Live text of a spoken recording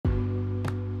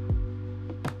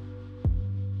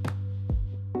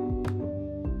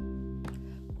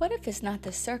What if it's not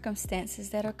the circumstances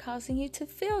that are causing you to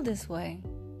feel this way?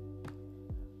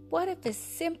 What if it's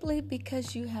simply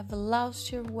because you have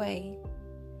lost your way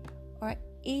or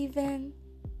even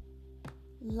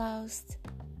lost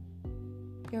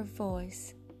your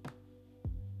voice?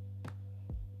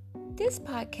 This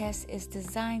podcast is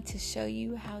designed to show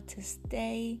you how to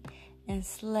stay and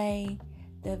slay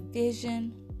the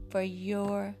vision for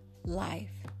your life.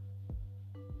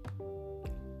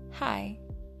 Hi,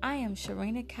 I am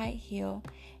Sherina Hill,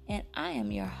 and I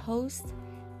am your host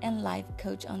and life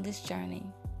coach on this journey.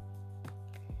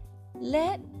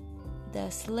 Let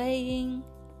the slaying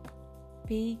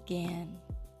begin.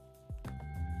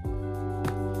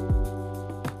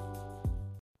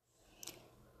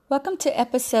 Welcome to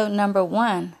episode number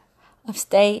 1 of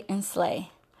Stay and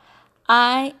Slay.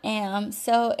 I am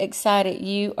so excited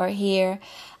you are here.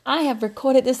 I have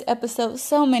recorded this episode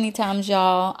so many times,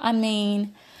 y'all. I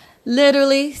mean,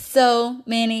 literally so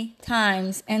many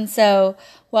times. And so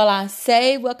while I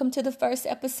say welcome to the first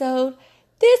episode,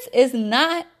 this is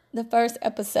not the first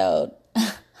episode.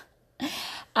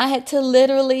 I had to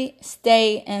literally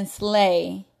stay and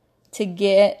slay to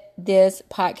get this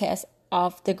podcast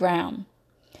off the ground.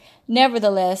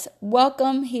 Nevertheless,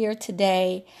 welcome here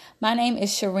today. My name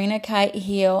is Sherina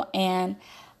Hill, and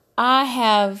I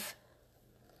have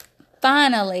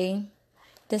finally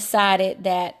decided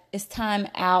that it's time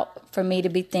out for me to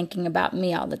be thinking about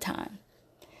me all the time.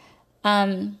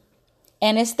 And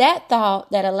it's that thought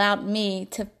that allowed me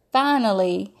to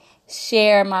finally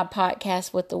share my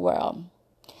podcast with the world.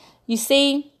 You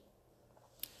see,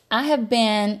 I have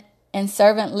been in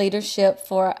servant leadership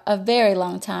for a very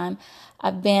long time.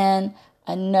 I've been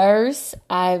a nurse.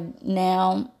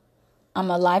 I'm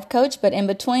a life coach, but in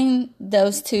between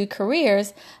those two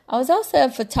careers, I was also a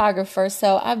photographer.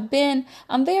 So I'm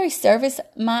very service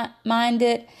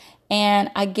minded,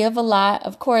 and I give a lot.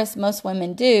 Of course, most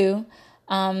women do.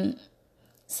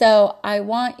 So I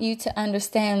want you to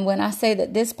understand when I say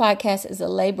that this podcast is a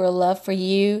labor of love for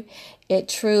you, it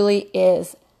truly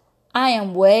is. I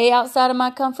am way outside of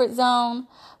my comfort zone,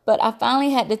 but I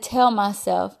finally had to tell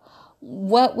myself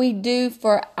what we do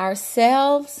for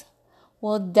ourselves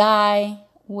will die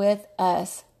with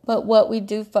us, but what we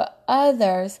do for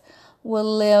others will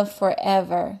live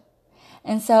forever.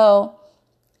 And so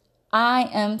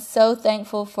I am so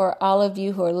thankful for all of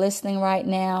you who are listening right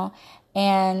now.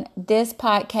 And this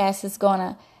podcast is going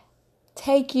to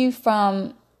take you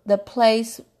from the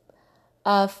place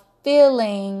of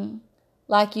feeling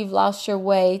like you've lost your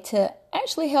way to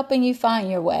actually helping you find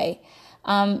your way.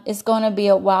 It's going to be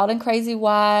a wild and crazy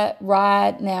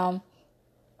ride. Now,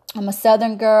 I'm a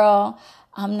Southern girl.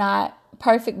 I'm not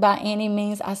perfect by any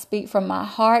means. I speak from my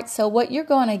heart. So what you're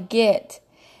going to get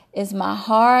is my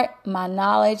heart, my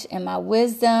knowledge, and my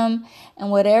wisdom. And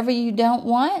whatever you don't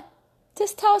want,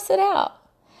 just toss it out.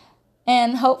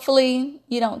 And hopefully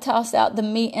you don't toss out the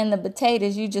meat and the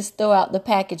potatoes. You just throw out the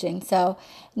packaging. So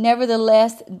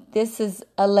nevertheless, this is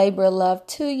a labor of love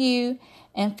to you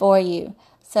and for you.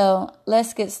 So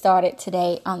let's get started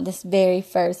today on this very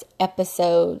first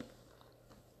episode.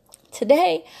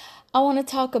 Today, I want to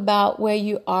talk about where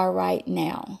you are right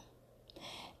now.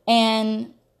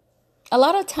 And a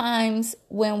lot of times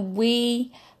when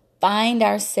we find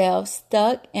ourselves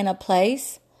stuck in a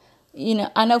place,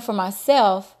 I know for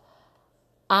myself,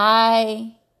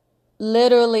 I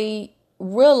literally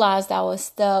realized I was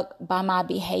stuck by my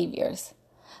behaviors.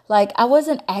 Like I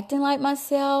wasn't acting like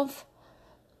myself.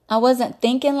 I wasn't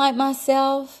thinking like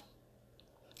myself,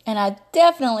 and I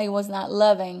definitely was not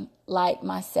loving like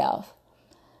myself.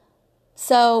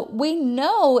 So we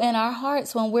know in our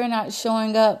hearts when we're not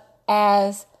showing up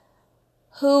as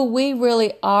who we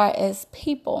really are as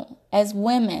people, as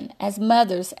women, as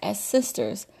mothers, as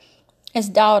sisters, as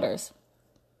daughters.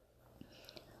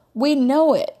 We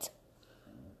know it,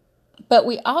 but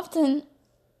we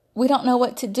don't know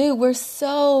what to do. We're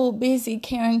so busy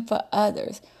caring for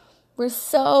others. We're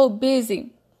so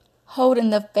busy holding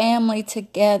the family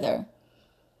together.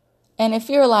 And if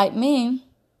you're like me,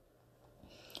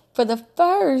 for the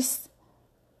first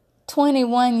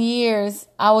 21 years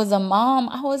I was a mom,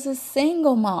 I was a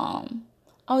single mom.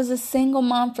 I was a single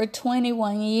mom for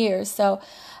 21 years. So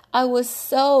I was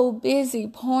so busy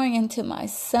pouring into my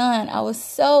son. I was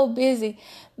so busy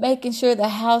making sure the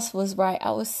house was right.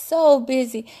 I was so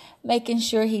busy making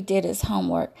sure he did his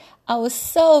homework. I was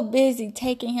so busy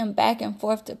taking him back and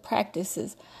forth to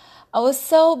practices. I was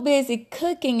so busy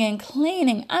cooking and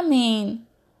cleaning. I mean,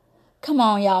 come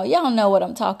on, y'all. Y'all know what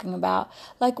I'm talking about.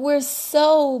 Like, we're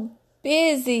so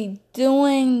busy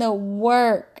doing the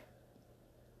work,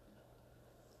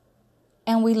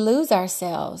 and we lose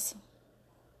ourselves.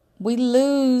 We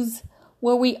lose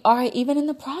where we are even in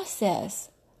the process.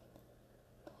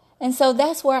 And so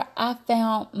that's where I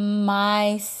found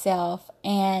myself.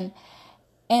 And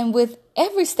with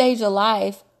every stage of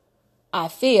life, I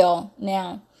feel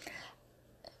now,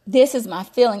 this is my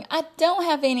feeling. I don't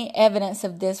have any evidence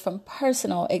of this from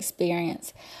personal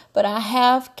experience, but I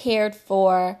have cared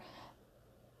for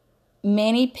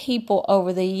many people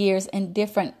over the years in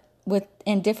different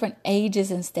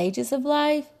ages and stages of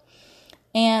life.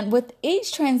 And with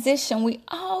each transition, we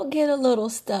all get a little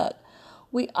stuck.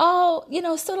 We all,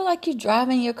 sort of like you're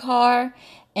driving your car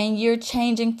and you're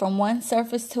changing from one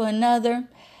surface to another.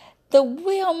 The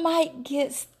wheel might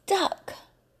get stuck.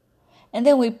 And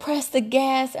then we press the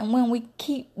gas, and when we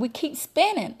keep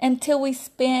spinning until we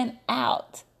spin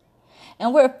out.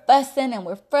 And we're fussing and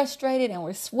we're frustrated and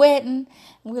we're sweating.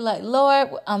 And we're like, Lord,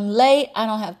 I'm late. I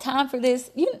don't have time for this.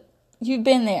 You've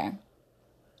been there.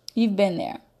 You've been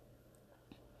there.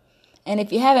 And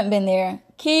if you haven't been there,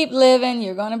 keep living.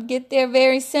 You're going to get there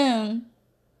very soon.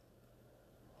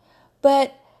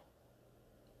 But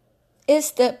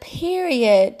it's the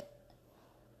period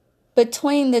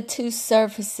between the two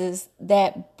surfaces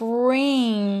that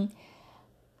brings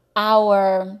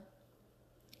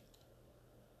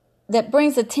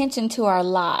attention to our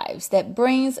lives, that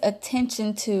brings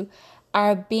attention to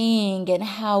our being and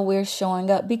how we're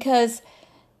showing up. Because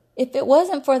if it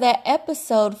wasn't for that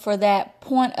episode, for that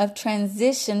point of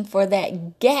transition, for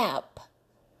that gap,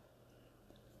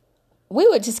 we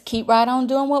would just keep right on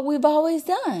doing what we've always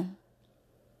done.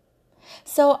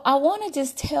 So I want to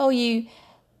just tell you,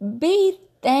 be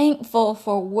thankful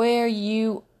for where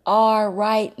you are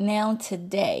right now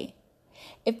today.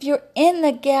 If you're in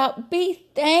the gap, be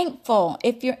thankful.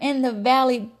 If you're in the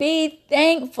valley, be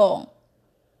thankful.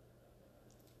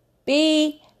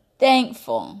 Be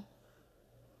thankful.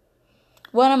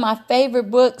 One of my favorite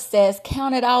books says,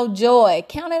 count it all joy.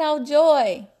 Count it all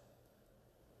joy.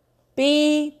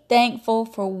 Be thankful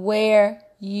for where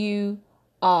you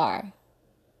are.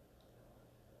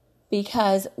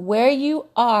 Because where you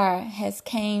are has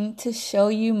came to show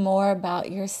you more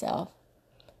about yourself.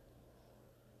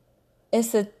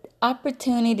 It's an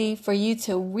opportunity for you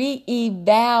to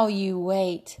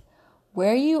reevaluate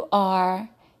where you are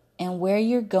and where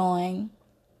you're going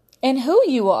and who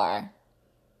you are.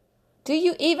 Do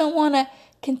you even want to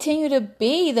continue to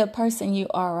be the person you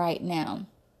are right now?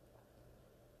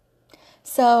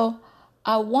 So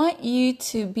I want you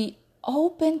to be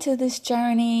open to this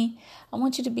journey. I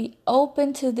want you to be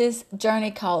open to this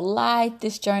journey called life,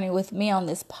 this journey with me on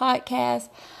this podcast.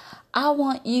 I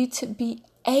want you to be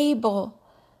able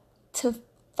to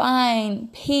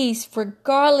find peace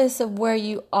regardless of where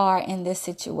you are in this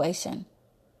situation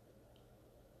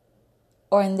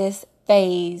or in this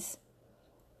phase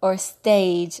or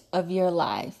stage of your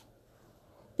life.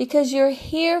 Because you're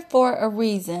here for a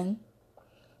reason.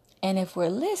 And if we're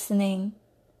listening,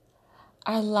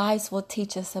 our lives will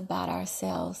teach us about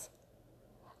ourselves.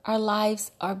 Our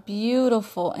lives are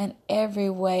beautiful in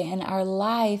every way, and our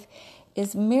life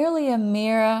is merely a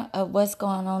mirror of what's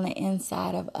going on the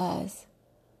inside of us.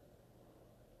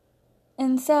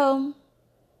 And so,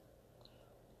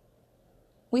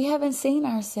 we haven't seen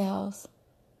ourselves.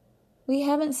 We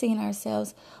haven't seen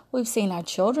ourselves. We've seen our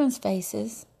children's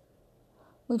faces.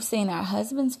 We've seen our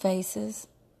husbands' faces.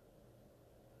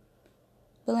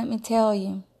 But let me tell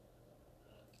you,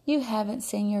 you haven't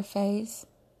seen your face.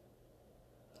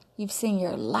 You've seen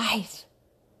your life,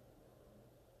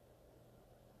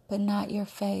 but not your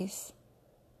face.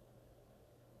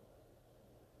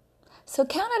 So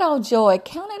count it all joy.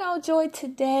 Count it all joy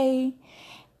today.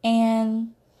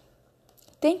 And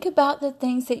think about the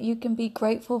things that you can be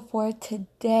grateful for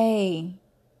today.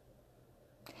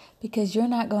 Because you're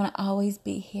not going to always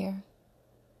be here.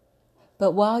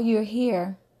 But while you're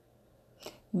here,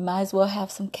 you might as well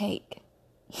have some cake.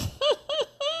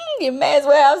 You may as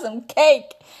well have some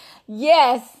cake.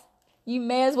 Yes, you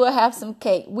may as well have some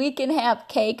cake. We can have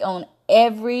cake at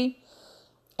every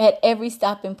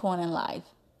stopping point in life.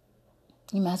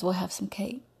 You might as well have some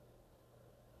cake.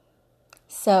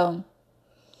 So,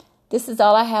 this is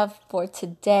all I have for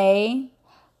today.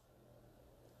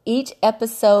 Each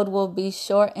episode will be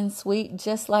short and sweet,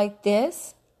 just like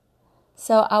this.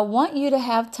 So I want you to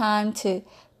have time to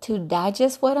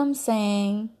digest what I'm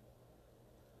saying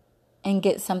and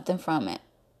get something from it.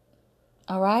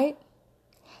 All right?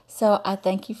 So I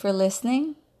thank you for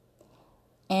listening,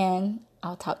 and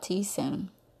I'll talk to you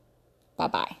soon.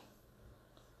 Bye-bye.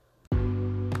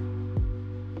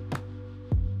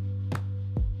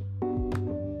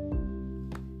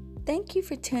 Thank you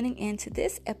for tuning in to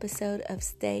this episode of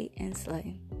Stay and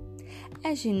Slay.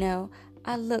 As you know,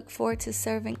 I look forward to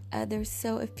serving others.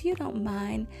 So if you don't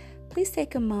mind, please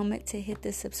take a moment to hit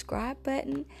the subscribe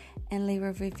button and leave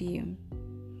a review.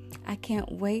 I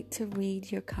can't wait to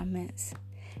read your comments.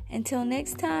 Until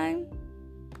next time,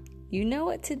 you know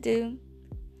what to do.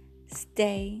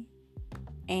 Stay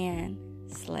and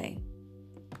slay.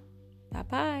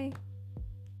 Bye-bye.